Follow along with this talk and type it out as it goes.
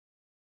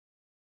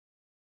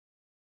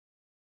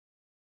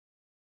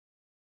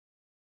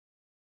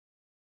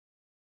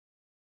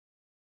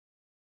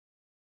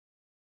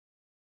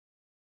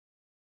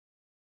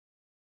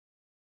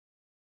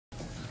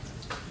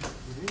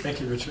Thank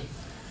you, Richard.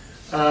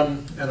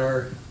 And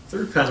our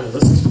third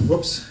panelist,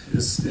 whoops,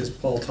 is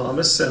Paul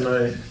Thomas, and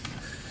I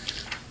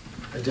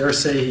dare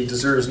say he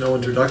deserves no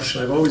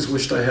introduction. I've always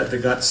wished I had the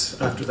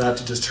guts after that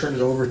to just turn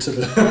it over to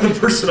the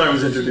person I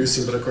was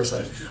introducing, but of course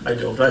I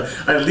don't.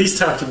 I at least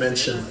have to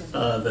mention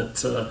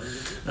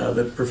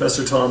that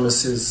Professor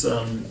Thomas is,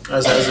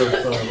 as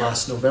of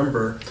last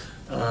November,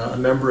 a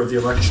member of the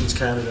Elections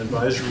Canada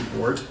Advisory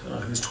Board,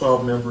 whose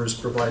 12 members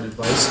provide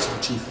advice to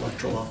the Chief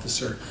Electoral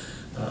Officer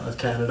of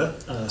Canada.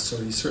 So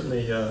he's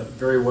certainly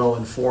very well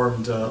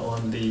informed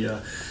on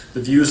the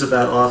views of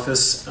that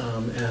office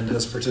and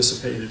has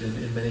participated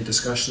in many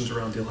discussions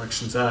around the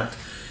Elections Act.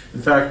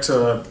 In fact,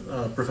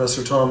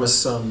 Professor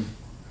Thomas,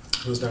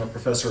 who is now a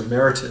Professor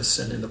Emeritus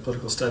and in the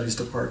Political Studies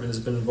Department, has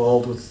been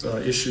involved with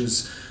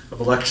issues of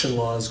election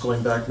laws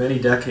going back many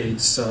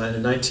decades. And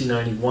in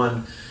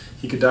 1991,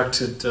 he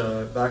conducted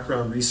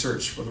background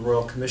research for the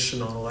Royal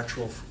Commission on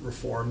Electoral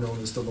Reform, known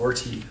as the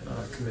Lortie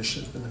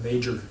Commission. It's been the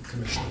major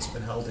commission that's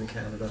been held in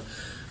Canada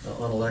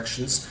on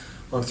elections.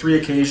 On 3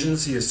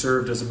 occasions, he has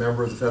served as a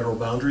member of the Federal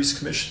Boundaries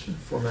Commission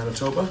for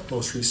Manitoba,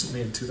 most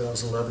recently in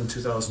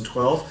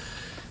 2011-2012.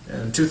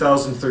 And in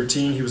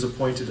 2013, he was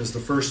appointed as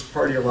the first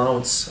Party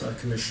Allowance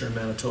Commissioner in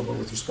Manitoba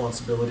with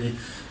responsibility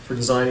for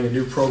designing a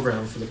new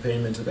program for the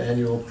payment of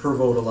annual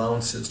per-vote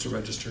allowances to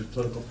registered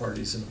political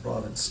parties in the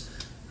province.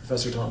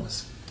 Professor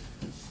Thomas.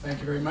 Thank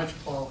you very much,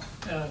 Paul.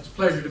 It's a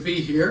pleasure to be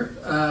here.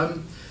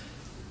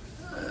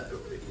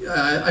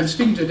 I'm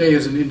speaking today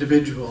as an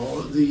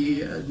individual.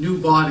 The new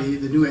body,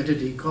 the new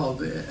entity called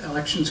the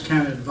Elections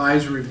Canada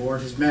Advisory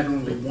Board has met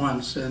only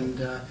once, and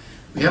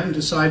we haven't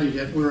decided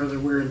yet whether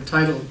we're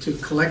entitled to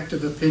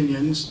collective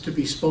opinions to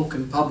be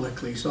spoken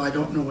publicly. So I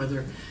don't know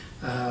whether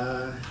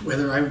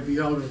I would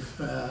be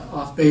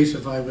off base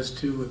if I was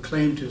to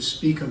claim to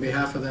speak on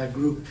behalf of that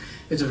group.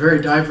 It's a very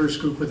diverse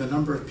group with a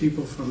number of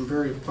people from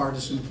very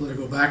partisan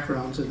political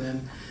backgrounds, and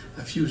then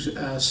a few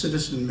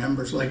citizen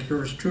members like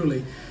yours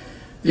truly.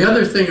 The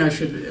other thing I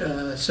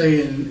should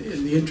say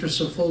in the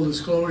interest of full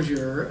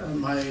disclosure,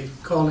 my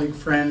colleague,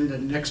 friend,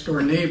 and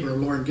next-door neighbor,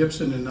 Lauren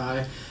Gibson, and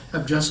I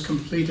have just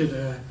completed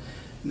a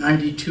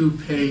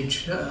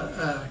 92-page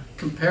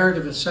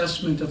comparative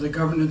assessment of the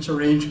governance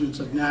arrangements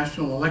of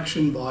national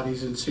election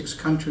bodies in 6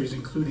 countries,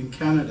 including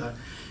Canada,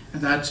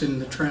 and that's in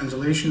the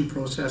translation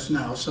process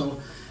now. So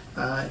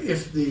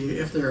if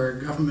there are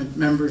government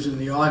members in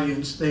the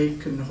audience, they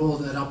can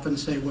hold that up and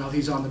say, well,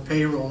 he's on the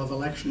payroll of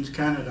Elections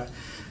Canada.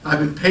 I've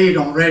been paid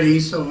already,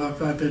 so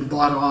I've been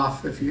bought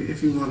off, if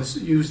you want to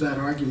use that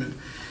argument.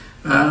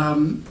 That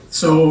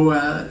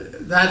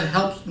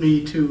helped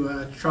me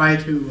to try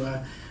to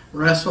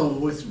wrestle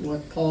with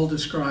what Paul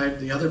described,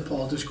 the other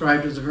Paul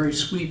described as a very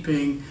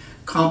sweeping,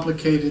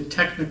 complicated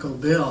technical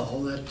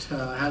bill that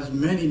has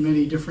many,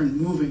 many different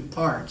moving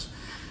parts.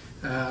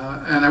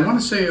 And I want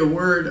to say a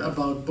word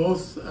about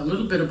both, a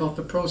little bit about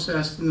the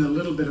process and a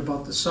little bit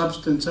about the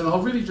substance, and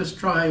I'll really just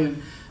try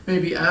and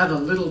maybe add a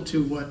little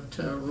to what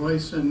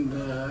Royce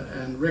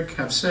and Rick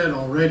have said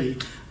already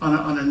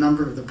on a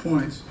number of the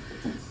points.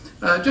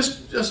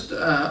 Just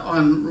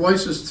on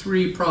Royce's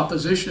 3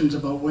 propositions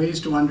about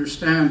ways to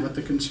understand what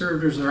the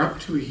Conservatives are up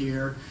to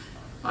here,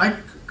 I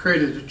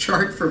created a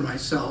chart for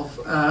myself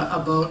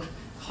about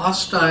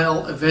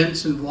hostile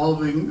events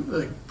involving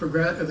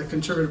the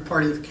Conservative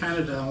Party of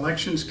Canada and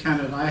Elections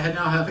Canada. I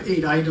now have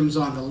 8 items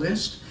on the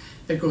list.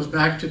 It goes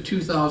back to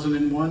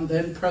 2001.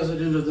 Then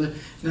President of the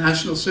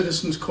National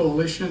Citizens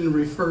Coalition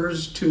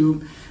refers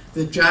to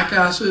the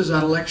jackasses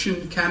at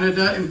Election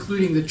Canada,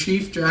 including the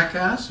chief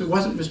jackass, who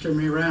wasn't Mr.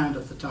 Mirand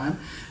at the time,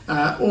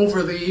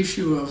 over the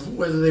issue of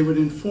whether they would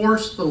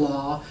enforce the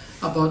law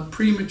about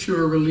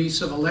premature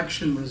release of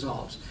election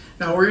results.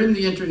 Now, we're in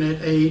the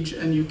internet age,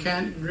 and you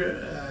can't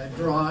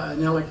draw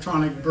an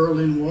electronic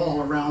Berlin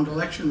Wall around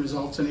election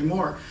results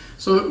anymore.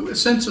 So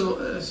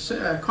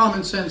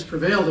common sense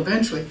prevailed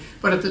eventually.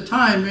 But at the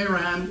time,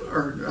 Mirand,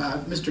 or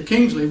Mr.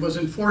 Kingsley, was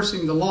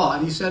enforcing the law,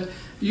 and he said,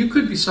 you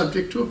could be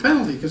subject to a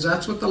penalty, because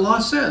that's what the law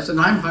says, and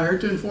I'm hired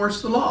to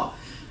enforce the law.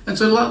 And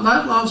so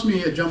that allows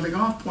me a jumping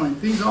off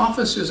point. These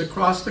offices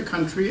across the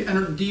country, and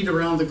indeed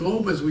around the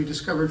globe, as we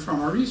discovered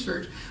from our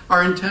research,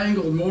 are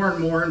entangled more and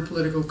more in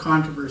political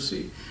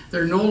controversy.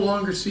 They're no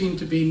longer seen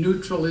to be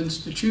neutral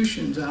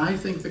institutions, and I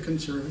think the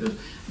Conservatives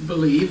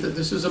believe that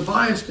this is a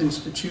biased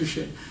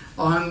institution.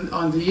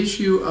 On the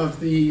issue of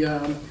the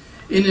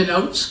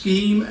in-and-out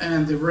scheme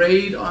and the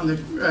raid on the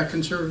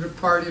Conservative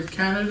Party of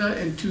Canada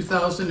in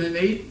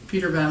 2008,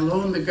 Peter Van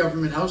Loan, the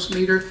government House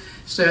leader,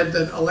 said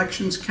that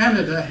Elections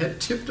Canada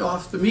had tipped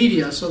off the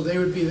media so they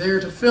would be there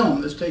to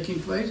film this taking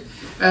place,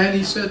 and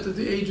he said that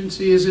the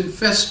agency is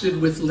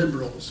infested with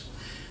liberals.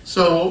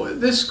 So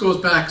this goes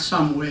back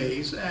some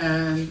ways,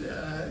 and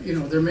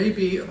there may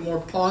be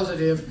more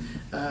positive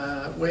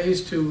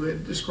ways to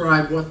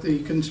describe what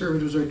the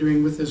Conservatives are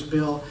doing with this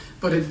bill,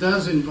 but it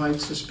does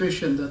invite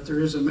suspicion that there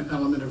is an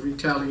element of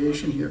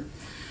retaliation here.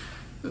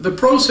 The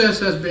process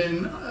has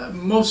been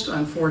most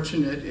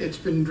unfortunate.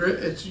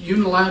 It's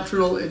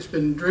unilateral. It's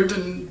been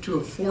driven to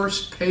a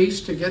forced pace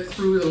to get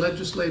through the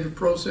legislative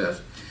process.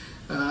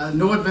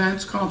 No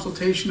advance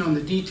consultation on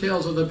the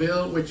details of the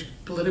bill, which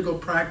political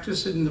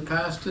practice in the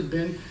past had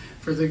been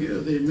for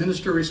the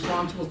minister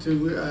responsible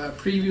to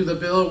preview the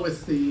bill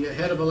with the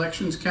head of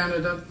Elections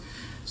Canada.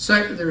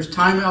 There's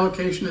time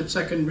allocation at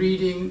second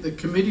reading. The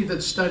committee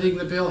that's studying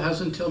the bill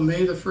has until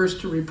May the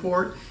 1st to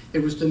report. It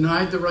was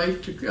denied the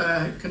right to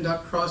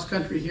conduct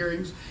cross-country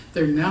hearings.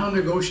 They're now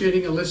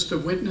negotiating a list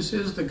of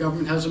witnesses. The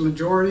government has a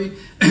majority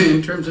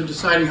in terms of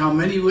deciding how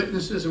many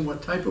witnesses and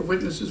what type of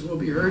witnesses will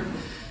be heard.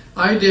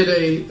 I did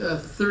a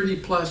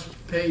 30-plus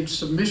page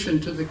submission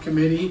to the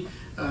committee.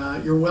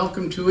 You're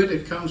welcome to it.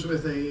 It comes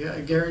with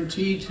a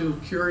guarantee to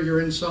cure your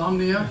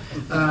insomnia.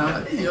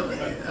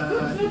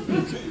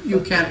 You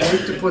can't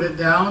wait to put it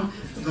down,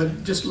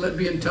 but just let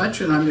me in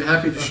touch and I'm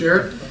happy to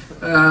share it.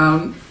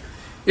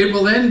 It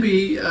will then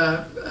be,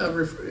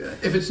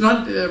 if it's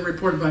not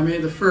reported by May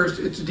the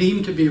 1st, it's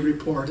deemed to be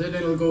reported, and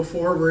it'll go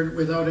forward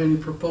without any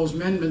proposed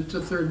amendment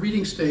to third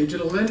reading stage.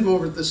 It'll then go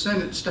over to the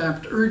Senate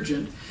stamped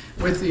urgent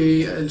with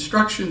the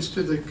instructions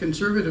to the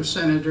Conservative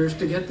senators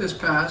to get this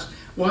passed.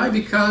 Why?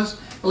 Because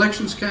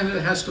Elections Canada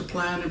has to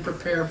plan and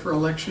prepare for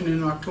election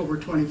in October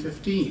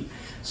 2015.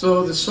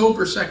 So the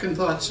sober second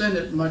thought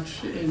Senate,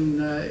 much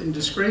in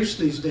disgrace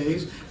these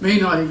days, may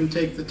not even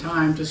take the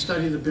time to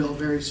study the bill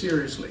very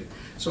seriously.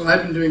 So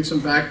I've been doing some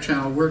back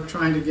channel work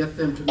trying to get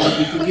them to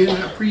maybe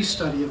begin a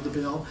pre-study of the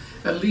bill,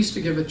 at least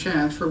to give a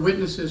chance for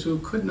witnesses who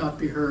could not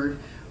be heard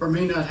or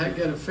may not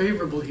get a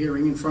favorable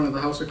hearing in front of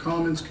the House of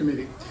Commons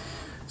Committee.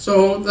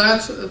 So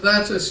that's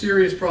a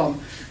serious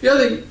problem. The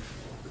other thing,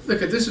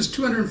 look at this is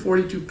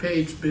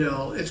 242-page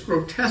bill. It's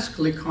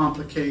grotesquely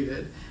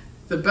complicated.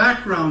 The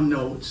background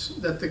notes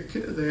that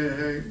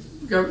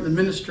the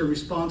minister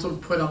responsible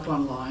put up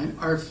online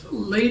are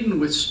laden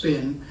with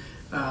spin.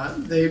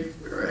 They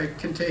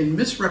contain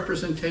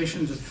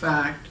misrepresentations of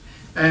fact,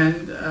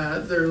 and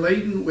they're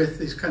laden with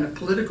this kind of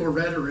political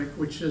rhetoric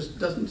which just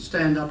doesn't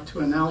stand up to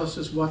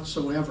analysis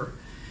whatsoever.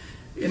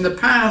 In the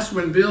past,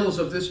 when bills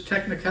of this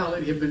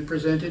technicality have been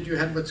presented, you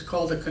had what's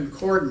called a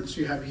concordance.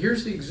 You have,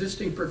 here's the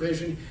existing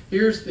provision,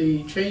 here's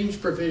the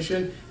change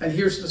provision, and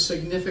here's the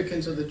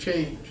significance of the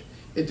change.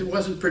 It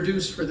wasn't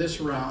produced for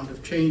this round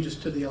of changes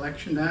to the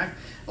Election Act,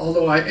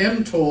 although I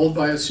am told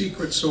by a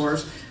secret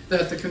source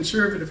that the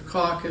Conservative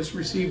caucus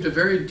received a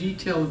very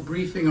detailed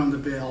briefing on the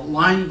bill,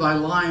 line by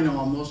line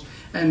almost,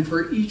 and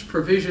for each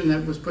provision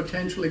that was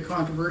potentially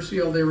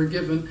controversial, they were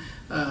given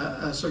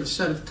a sort of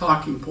set of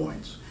talking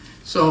points.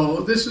 So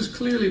this has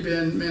clearly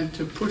been meant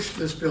to push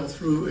this bill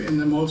through in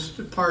the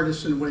most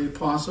partisan way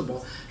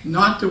possible,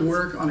 not to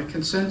work on a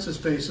consensus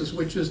basis,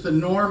 which is the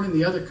norm in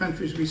the other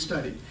countries we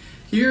studied.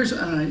 Here's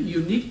a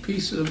unique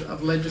piece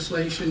of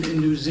legislation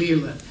in New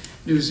Zealand.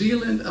 New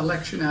Zealand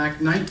Election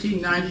Act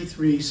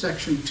 1993,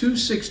 Section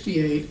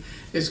 268,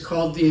 is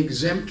called the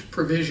exempt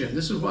provision.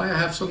 This is why I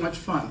have so much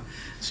fun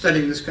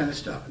studying this kind of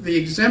stuff. The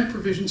exempt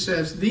provision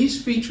says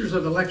these features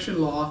of election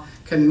law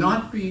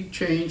cannot be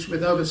changed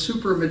without a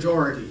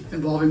supermajority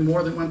involving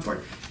more than one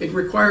party. It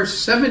requires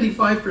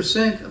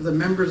 75% of the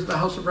members of the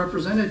House of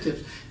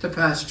Representatives to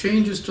pass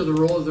changes to the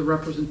role of the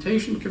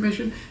Representation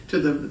Commission, to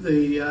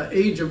the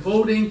age of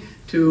voting,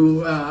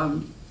 to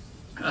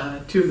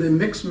the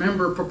mixed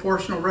member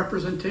proportional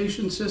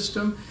representation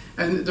system.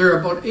 And there are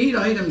about 8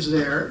 items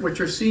there which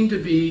are seen to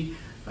be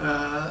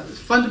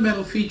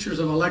fundamental features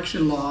of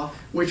election law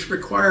which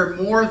require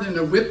more than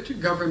a whipped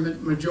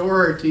government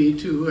majority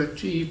to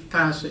achieve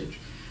passage.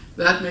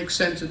 That makes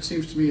sense, it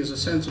seems to me, as a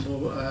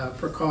sensible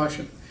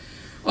precaution.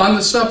 On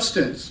the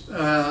substance,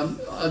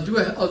 I'll do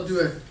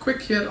a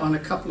quick hit on a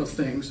couple of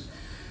things.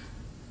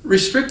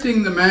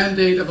 Restricting the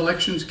mandate of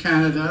Elections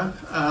Canada,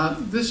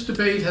 this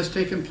debate has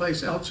taken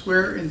place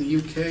elsewhere in the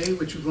UK,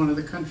 which is one of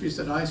the countries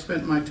that I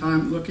spent my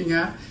time looking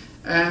at,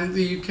 and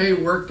the UK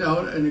worked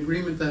out an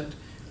agreement that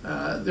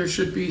there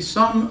should be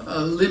some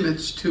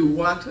limits to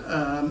what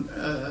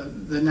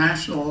the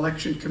National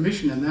Election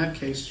Commission, in that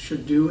case,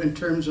 should do in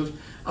terms of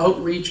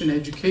outreach and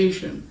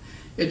education.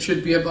 It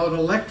should be about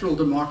electoral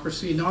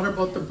democracy, not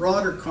about the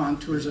broader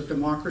contours of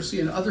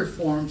democracy and other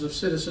forms of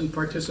citizen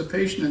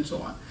participation and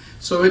so on.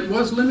 So it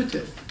was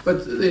limited,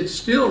 but it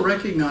still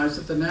recognized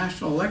that the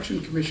National Election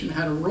Commission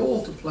had a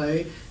role to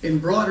play in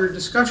broader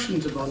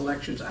discussions about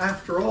elections.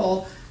 After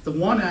all, the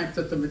one act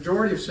that the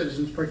majority of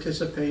citizens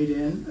participate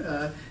in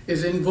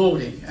is in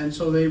voting, and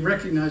so they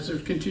recognize there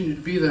continue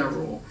to be that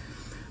role.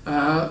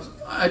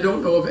 I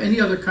don't know of any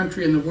other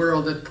country in the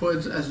world that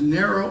puts as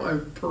narrow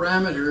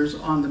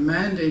parameters on the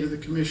mandate of the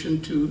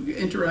Commission to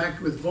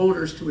interact with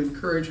voters to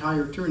encourage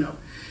higher turnout.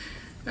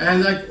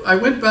 And I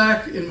went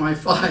back in my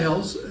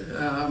files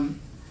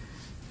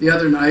the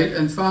other night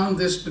and found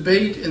this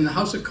debate in the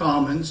House of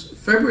Commons,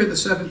 February the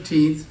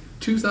 17th,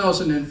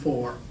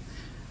 2004.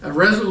 A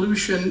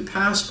resolution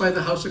passed by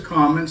the House of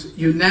Commons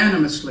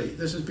unanimously.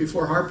 This is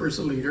before Harper's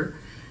the leader.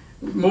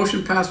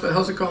 Motion passed by the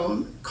House of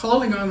Commons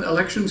calling on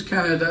Elections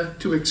Canada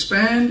to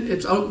expand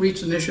its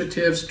outreach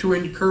initiatives to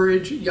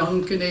encourage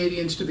young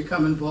Canadians to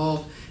become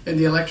involved in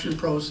the election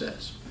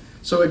process.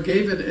 So it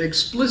gave it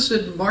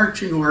explicit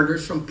marching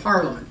orders from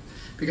Parliament,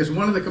 because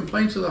one of the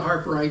complaints of the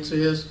Harperites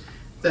is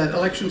that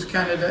Elections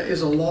Canada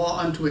is a law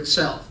unto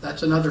itself.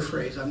 That's another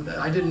phrase.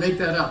 I didn't make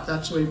that up.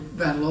 That's the way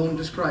Van Loan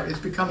described it. It's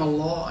become a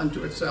law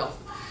unto itself.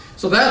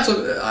 So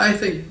I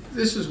think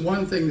this is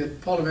one thing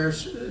that Paul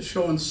Lever's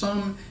shown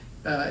some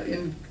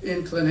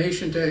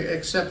inclination to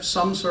accept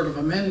some sort of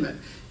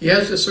amendment. He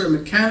has this sort of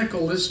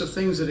mechanical list of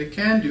things that it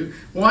can do.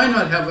 Why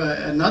not have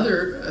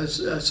another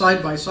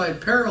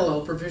side-by-side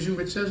parallel provision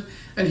which says,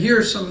 and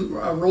here's some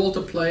role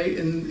to play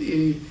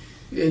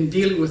in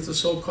dealing with the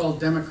so-called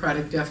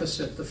democratic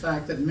deficit, the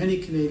fact that many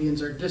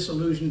Canadians are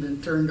disillusioned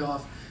and turned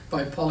off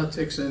by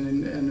politics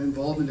and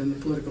involvement in the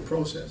political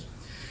process.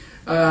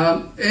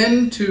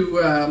 End to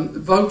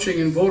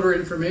vouching and voter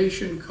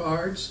information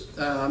cards.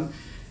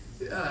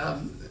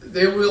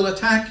 They will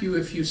attack you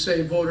if you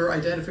say voter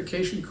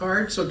identification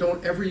card, so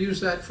don't ever use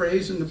that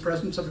phrase in the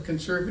presence of a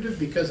Conservative,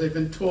 because they've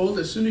been told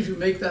as soon as you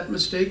make that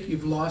mistake,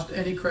 you've lost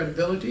any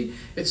credibility.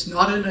 It's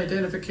not an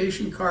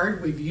identification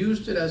card. We've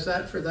used it as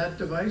that for that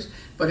device,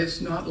 but it's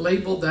not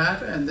labeled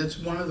that, and that's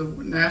one of the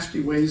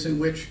nasty ways in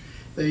which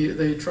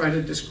they try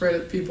to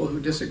discredit people who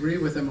disagree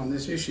with them on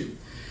this issue.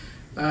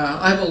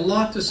 I have a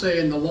lot to say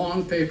in the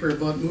long paper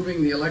about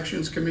moving the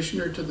Elections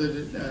Commissioner to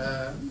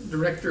the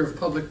Director of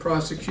Public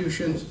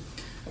Prosecutions.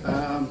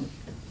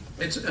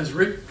 It's, as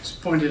Rick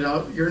pointed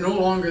out, you're no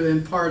longer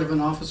then part of an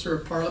officer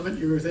of Parliament.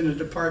 You're within a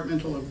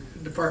department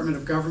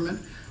of government.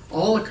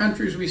 All the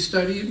countries we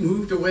study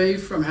moved away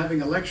from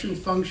having election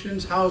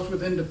functions housed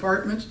within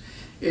departments.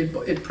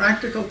 In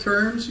practical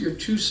terms, you're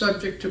too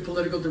subject to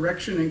political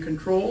direction and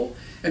control,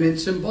 and in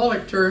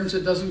symbolic terms,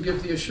 it doesn't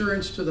give the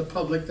assurance to the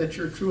public that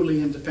you're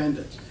truly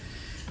independent.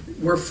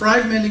 We're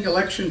fragmenting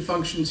election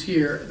functions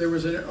here. There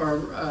was an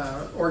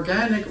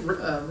organic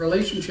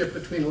relationship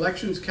between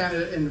Elections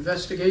Canada and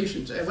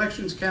investigations.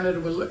 Elections Canada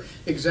will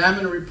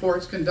examine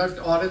reports, conduct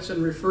audits,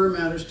 and refer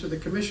matters to the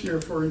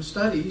Commissioner for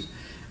studies.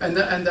 And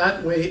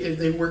that way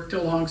they worked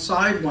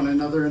alongside one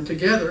another and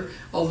together,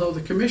 although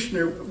the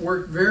Commissioner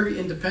worked very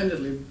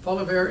independently. Paul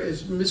Lever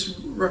is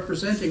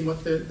misrepresenting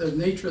what the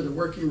nature of the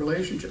working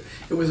relationship.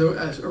 It was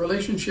a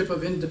relationship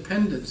of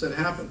independence that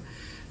happened.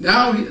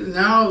 Now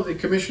the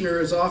Commissioner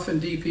is off in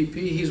DPP.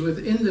 He's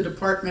within the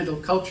departmental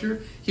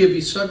culture. He'll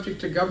be subject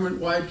to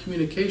government-wide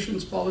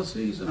communications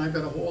policies, and I've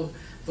got a whole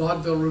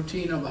vaudeville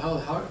routine of how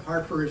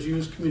Harper has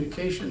used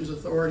communications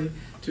authority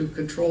to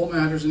control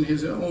matters in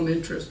his own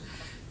interest.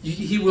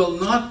 He will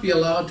not be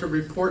allowed to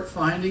report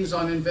findings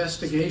on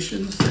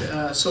investigations,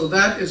 so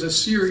that is a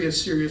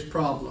serious, serious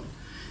problem.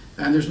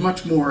 And there's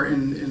much more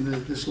in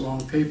this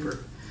long paper.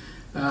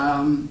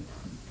 What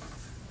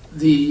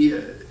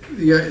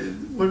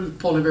is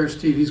Paul Lever's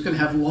teeth? He's going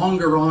to have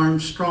longer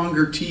arms,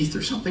 stronger teeth,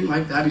 or something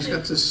like that. He's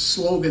got this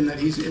slogan that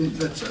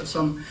that's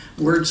some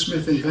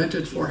wordsmith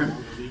invented for him.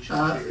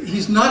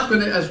 He's not going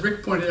to, as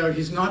Rick pointed out,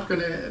 he's not going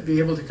to be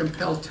able to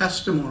compel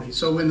testimony.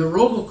 So in the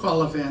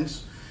robocall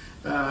events,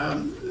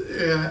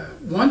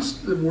 once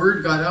the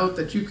word got out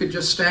that you could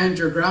just stand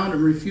your ground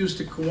and refuse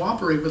to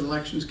cooperate with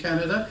Elections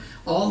Canada,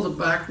 all the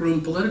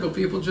backroom political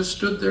people just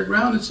stood their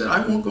ground and said, I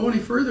won't go any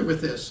further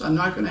with this. I'm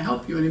not going to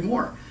help you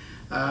anymore.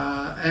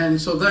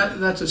 And so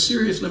that's a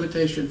serious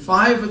limitation.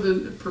 5 of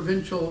the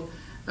provincial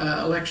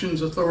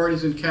elections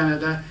authorities in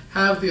Canada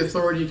have the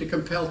authority to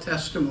compel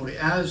testimony,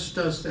 as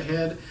does the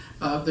head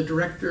of the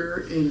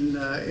director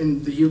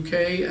in the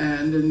UK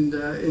and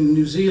in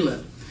New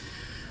Zealand.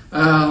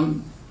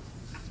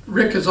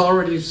 Rick has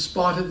already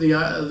spotted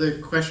the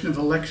question of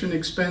election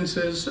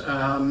expenses,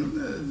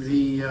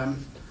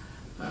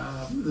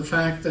 the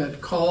fact that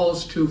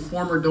calls to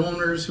former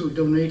donors who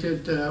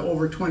donated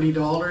over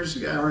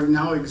 $20 are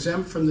now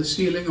exempt from the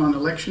ceiling on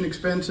election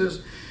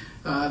expenses.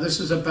 This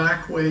is a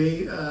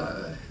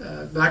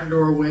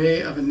backdoor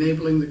way of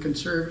enabling the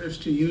Conservatives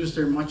to use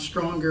their much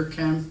stronger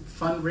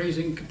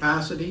fundraising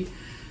capacity.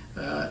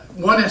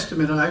 One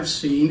estimate I've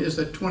seen is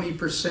that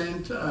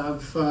 20%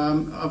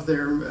 of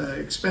their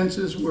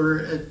expenses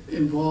were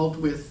involved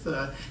with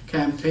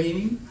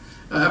campaigning,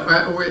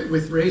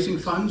 with raising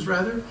funds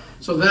rather.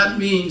 So that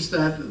means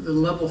that the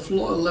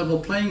level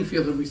playing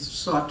field that we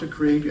sought to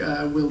create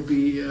will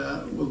be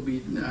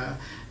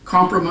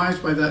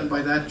compromised by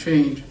that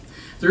change.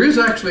 There is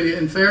actually,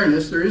 in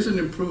fairness, there is an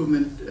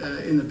improvement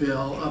in the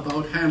bill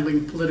about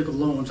handling political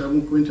loans. I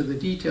won't go into the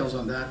details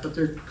on that, but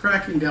they're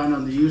cracking down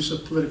on the use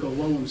of political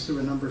loans through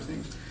a number of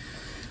things.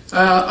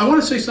 I want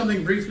to say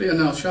something briefly,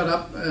 and I'll shut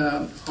up,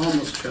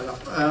 almost shut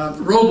up.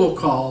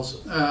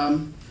 Robocalls.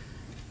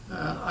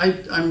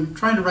 I'm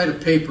trying to write a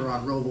paper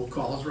on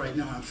robocalls right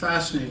now. I'm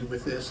fascinated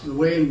with this, the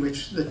way in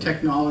which the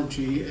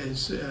technology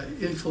is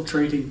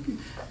infiltrating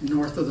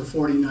north of the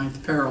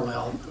 49th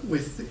parallel,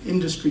 with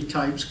industry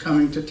types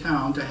coming to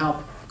town to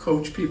help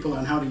coach people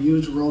on how to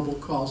use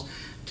robocalls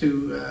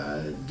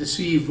to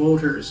deceive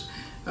voters.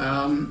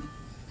 In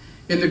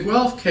the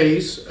Guelph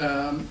case,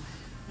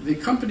 the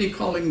company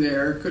calling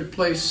there could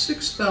place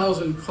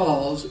 6,000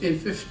 calls in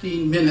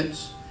 15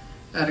 minutes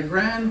at a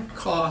grand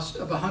cost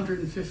of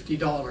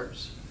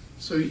 $150.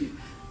 So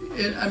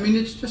I mean,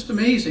 it's just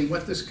amazing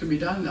what this can be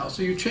done now.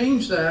 So you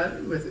change that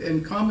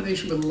in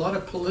combination with a lot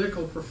of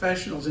political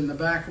professionals in the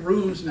back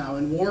rooms now,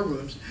 in war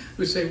rooms,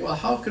 who say, well,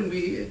 how can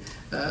we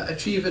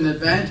achieve an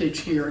advantage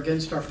here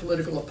against our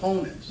political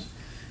opponents?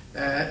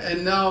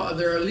 And now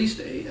there are at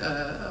least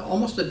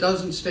almost a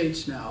dozen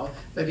states now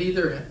that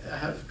either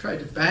have tried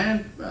to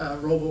ban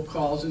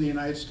robocalls in the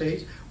United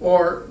States,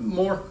 or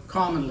more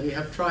commonly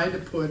have tried to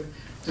put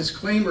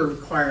disclaimer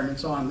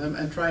requirements on them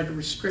and tried to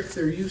restrict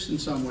their use in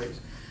some ways.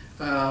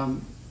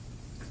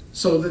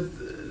 So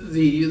that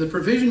the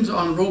provisions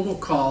on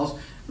robocalls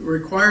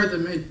require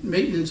the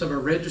maintenance of a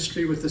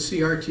registry with the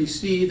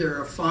CRTC. There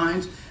are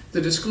fines.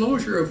 The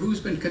disclosure of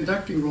who's been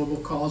conducting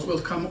robocalls will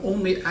come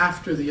only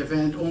after the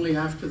event, only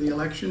after the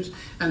elections,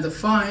 and the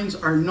fines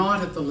are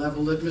not at the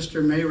level that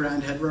Mr.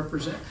 Mayrand had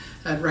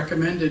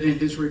recommended in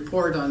his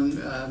report on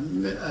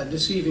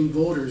deceiving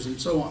voters and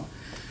so on.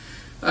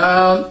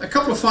 A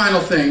couple of final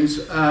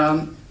things.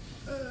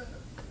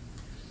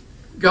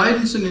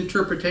 Guidance and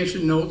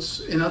interpretation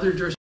notes in other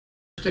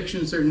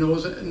jurisdictions, they're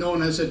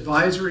known as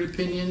advisory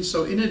opinions.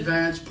 So in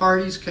advance,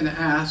 parties can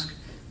ask,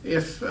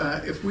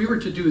 if we were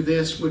to do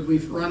this, would we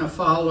run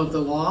afoul of the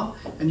law?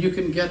 And you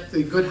can get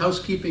the Good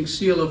Housekeeping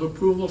seal of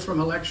approval from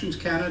Elections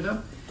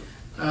Canada.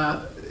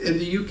 In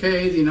the UK,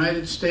 the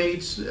United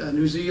States,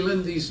 New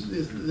Zealand,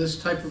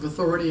 this type of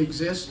authority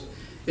exists.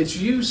 It's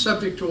used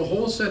subject to a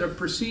whole set of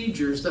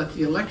procedures that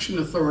the election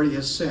authority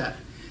has set.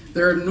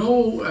 There are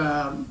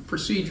no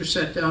procedures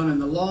set down in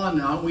the law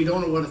now. We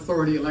don't know what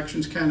authority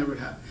Elections Canada would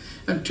have.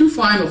 And two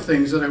final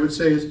things that I would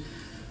say is,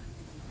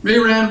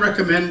 Mayrand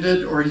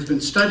recommended, or he's been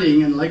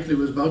studying and likely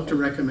was about to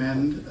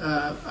recommend,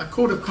 a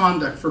code of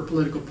conduct for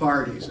political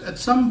parties. At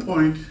some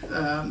point,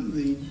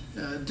 the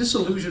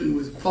disillusion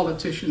with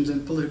politicians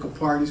and political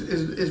parties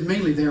is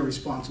mainly their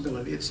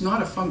responsibility. It's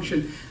not a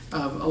function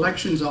of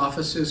elections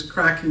offices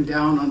cracking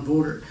down on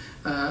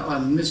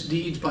on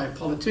misdeeds by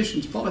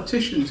politicians.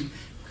 Politicians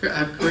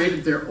have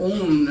created their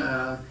own,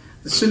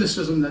 the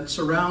cynicism that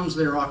surrounds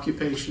their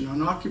occupation.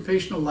 On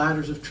occupational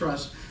ladders of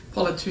trust,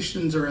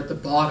 politicians are at the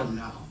bottom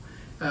now.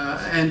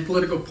 And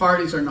political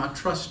parties are not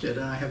trusted,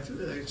 and I have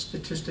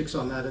statistics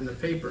on that in the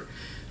paper.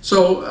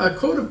 So a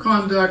code of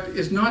conduct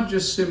is not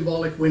just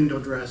symbolic window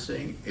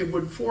dressing. It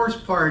would force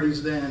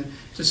parties then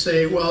to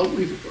say, well,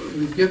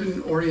 we've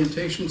given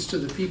orientations to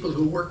the people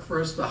who work for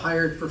us, the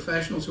hired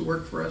professionals who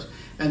work for us,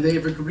 and they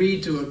have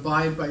agreed to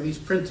abide by these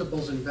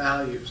principles and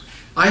values.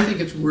 I think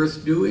it's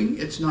worth doing.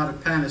 It's not a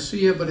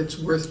panacea, but it's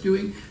worth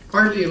doing.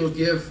 Partly it'll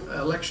give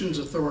elections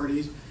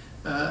authorities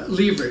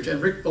leverage, and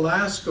Rick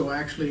Balasko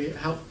actually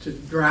helped to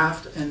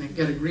draft and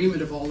get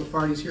agreement of all the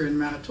parties here in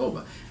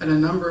Manitoba, and a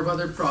number of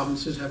other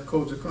provinces have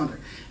codes of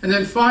conduct. And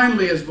then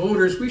finally, as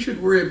voters, we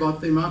should worry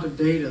about the amount of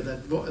data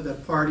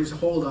that parties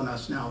hold on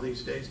us now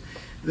these days.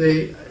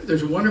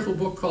 There's a wonderful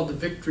book called The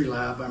Victory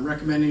Lab. I'm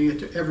recommending it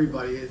to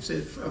everybody. It's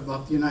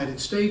about the United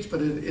States,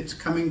 but it's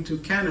coming to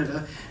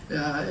Canada,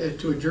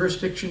 to a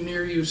jurisdiction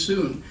near you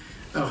soon.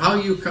 How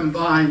you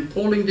combine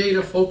polling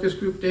data, focus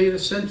group data,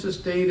 census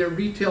data,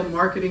 retail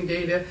marketing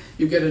data.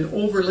 You get an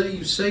overlay,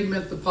 you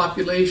segment the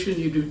population,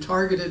 you do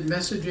targeted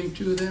messaging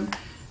to them,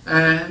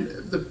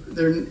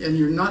 and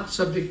you're not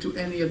subject to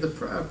any of the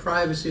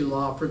privacy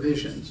law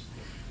provisions.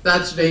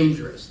 That's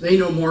dangerous. They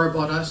know more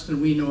about us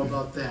than we know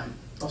about them.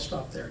 I'll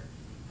stop there.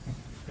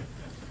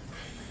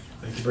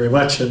 Thank you very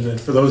much. And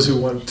for those who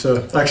want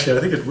to, actually,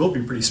 I think it will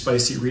be pretty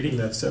spicy reading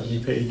that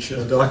 70-page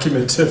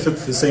document if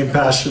the same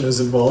passion is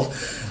involved.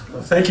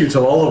 Thank you to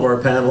all of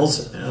our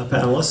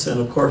panelists, and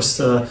of course,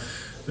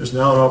 there's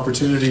now an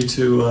opportunity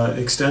to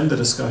extend the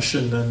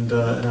discussion and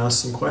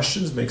ask some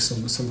questions, make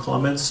some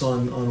comments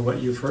on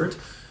what you've heard.